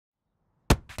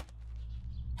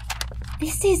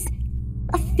This is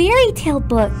a fairy tale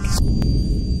book.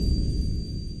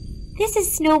 This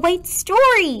is Snow White's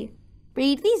story.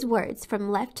 Read these words from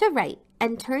left to right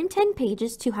and turn 10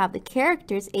 pages to have the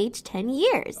characters age 10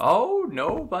 years. Oh,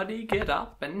 nobody get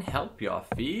up and help your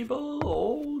feeble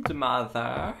old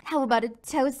mother. How about a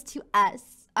toast to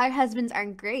us? Our husbands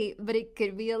aren't great, but it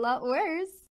could be a lot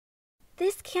worse.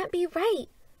 This can't be right.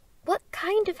 What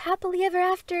kind of happily ever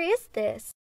after is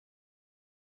this?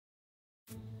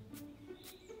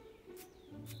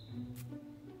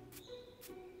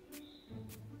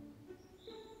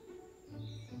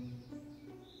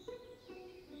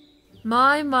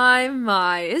 My,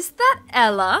 is that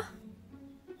Ella?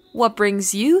 What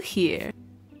brings you here?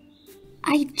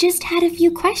 I just had a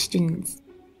few questions.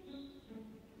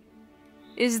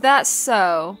 Is that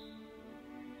so?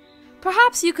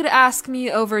 Perhaps you could ask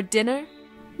me over dinner?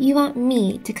 You want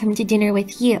me to come to dinner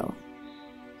with you?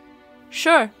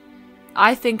 Sure.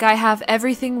 I think I have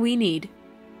everything we need.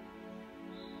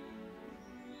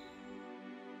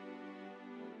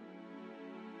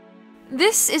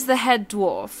 This is the head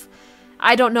dwarf.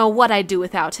 I don't know what I'd do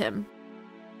without him.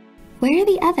 Where are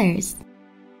the others?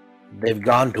 They've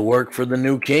gone to work for the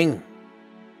new king.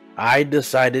 I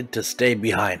decided to stay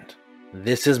behind.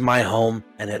 This is my home,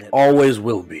 and it always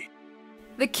will be.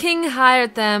 The king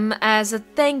hired them as a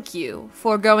thank you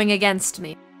for going against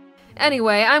me.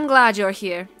 Anyway, I'm glad you're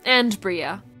here, and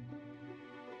Bria.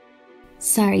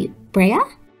 Sorry, Brea?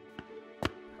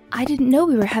 I didn't know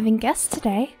we were having guests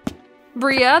today.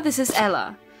 Bria, this is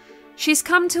Ella. She's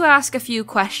come to ask a few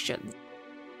questions.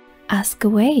 Ask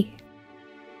away.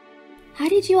 How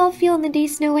did you all feel on the day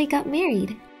Snow White got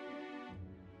married?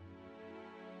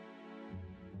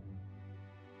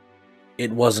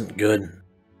 It wasn't good.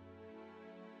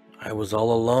 I was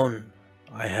all alone.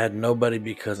 I had nobody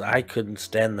because I couldn't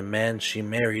stand the man she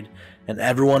married, and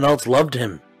everyone else loved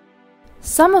him.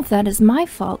 Some of that is my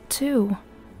fault, too.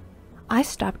 I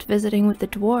stopped visiting with the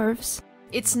dwarves.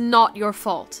 It's not your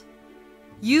fault.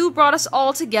 You brought us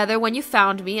all together when you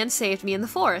found me and saved me in the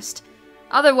forest.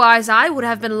 Otherwise, I would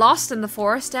have been lost in the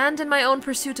forest and in my own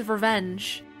pursuit of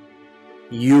revenge.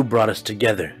 You brought us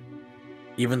together,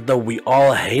 even though we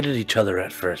all hated each other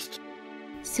at first.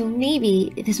 So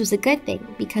maybe this was a good thing.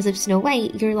 Because of Snow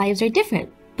White, your lives are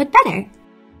different, but better.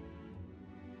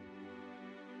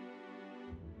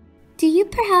 Do you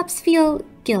perhaps feel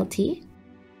guilty?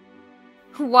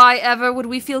 Why ever would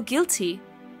we feel guilty?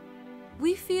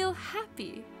 We feel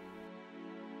happy.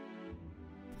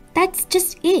 That's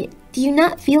just it. Do you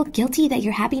not feel guilty that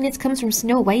your happiness comes from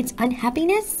Snow White's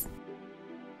unhappiness?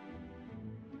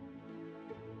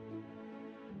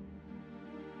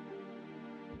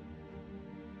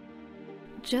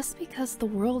 Just because the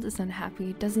world is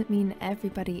unhappy doesn't mean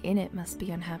everybody in it must be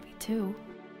unhappy too.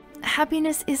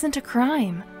 Happiness isn't a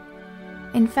crime.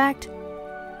 In fact,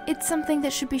 it's something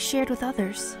that should be shared with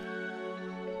others.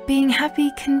 Being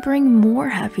happy can bring more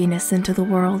happiness into the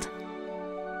world.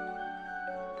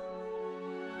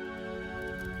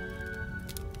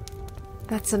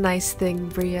 That's a nice thing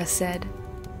Bria said.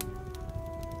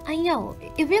 I know,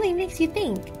 it really makes you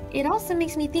think. It also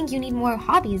makes me think you need more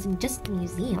hobbies than just the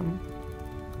museum.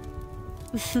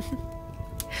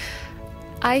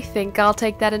 I think I'll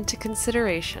take that into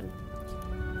consideration.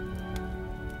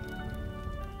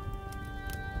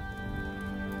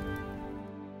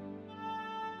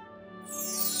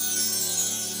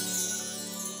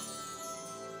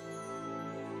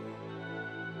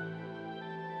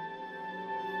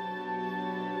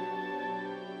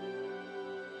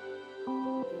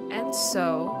 And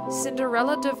so,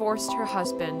 Cinderella divorced her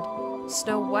husband.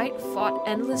 Snow White fought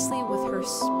endlessly with her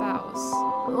spouse.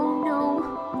 Oh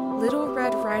no. Little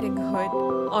Red Riding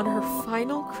Hood, on her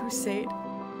final crusade,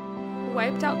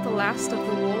 wiped out the last of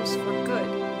the wolves for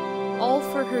good, all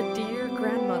for her dear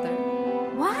grandmother.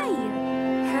 Why?